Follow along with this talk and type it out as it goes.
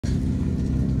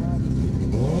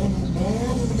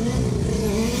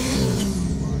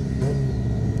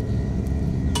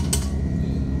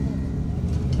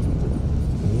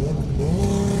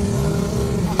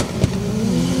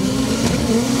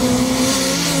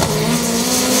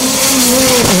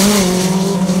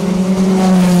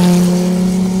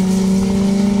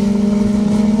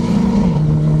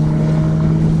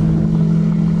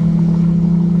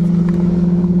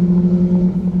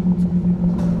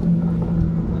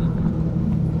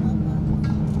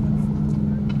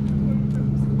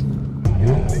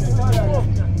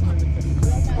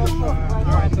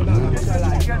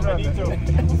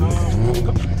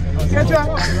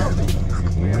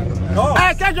Oh.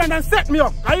 Hey, Kedron, then set me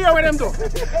up. I hear what them do.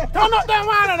 Turn up them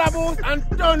one of the boost and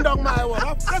turn down my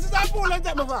one. This is that fool and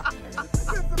take me for.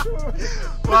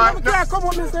 But I come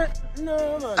up and say,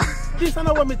 no man. This is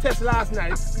not what me test last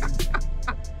night.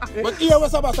 But here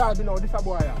was about to know this a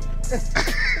boy.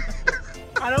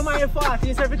 I don't mind your fault.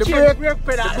 You said the brake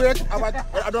pedal. The brake,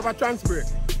 I do have a trans brake.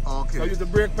 Okay. So I use the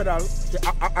brake pedal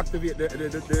to activate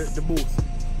the boost.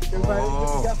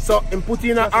 Oh. So I'm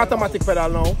putting in an automatic pedal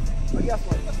now.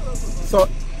 So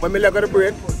when I let go the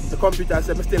brake, the computer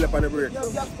said I still up on the brake.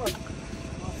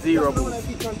 Zero boost.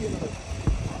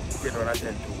 Get what I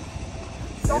tell you.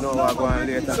 You know what I'm going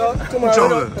later. So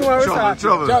tomorrow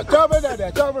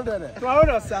there. Tomorrow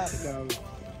no start.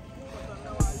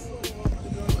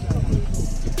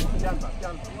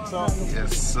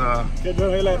 Yes, sir. You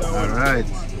like that one? Alright.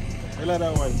 You like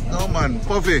that one? No man,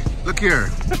 Puffy, look here.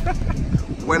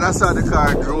 When I saw the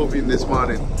car drove in this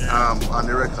morning on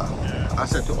the wrecker, I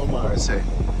said to Omar, I said,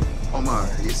 Omar,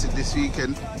 you see this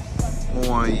weekend, I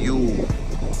want you,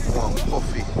 I want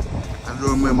Puffy. I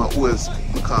don't remember who else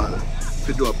we call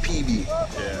to do a PB.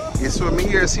 Yeah. You saw me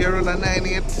here, see around a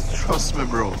 98? Trust me,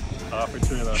 bro.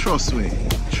 Trust me.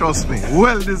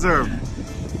 Well deserved.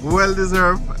 Well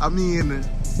deserved. I mean,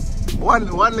 one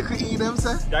little E, them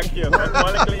say? Thank you. One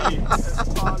little E.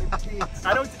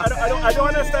 I don't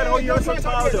understand how you're so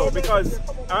tall though, because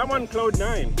I'm on cloud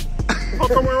 9. How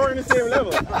come we're on the same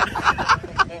level?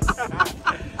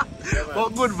 But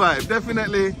good vibe,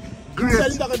 definitely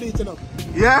great.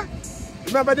 Yeah?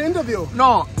 Remember the interview?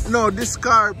 No, this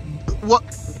car, what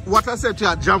I said to you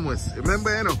at Jamwest,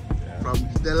 remember, you know? From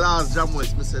the last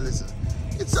Jamwest, Mr. Listen.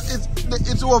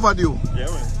 It's overdue. Yeah,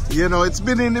 man. You know, it's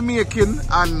been in the making,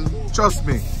 and trust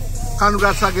me,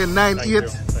 congrats again, 9-8.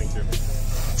 Thank you.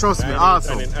 Trust me,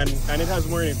 awesome. And it has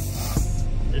more in it.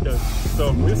 It does.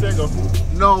 So, we'll say go.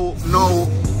 No,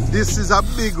 this is a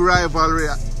big rivalry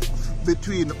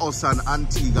between us and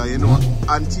Antigua. You know,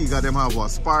 Antigua, them have a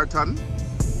Spartan.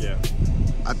 Yeah.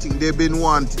 I think they've been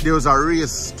there was a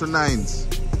race to 9s.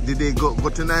 Did they go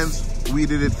to 9s? We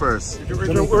did it first.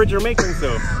 We're Jamaicans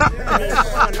though.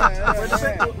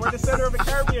 We're the center of the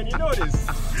Caribbean, you know this.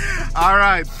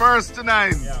 Alright, first to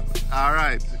 9. Yeah.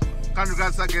 Alright.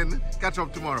 Congrats again. Catch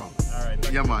up tomorrow.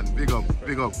 Alright. Yeah man, big up.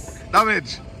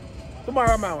 Damage.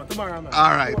 Tomorrow I'm out.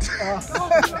 Alright.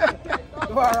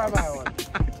 Tomorrow I'm out.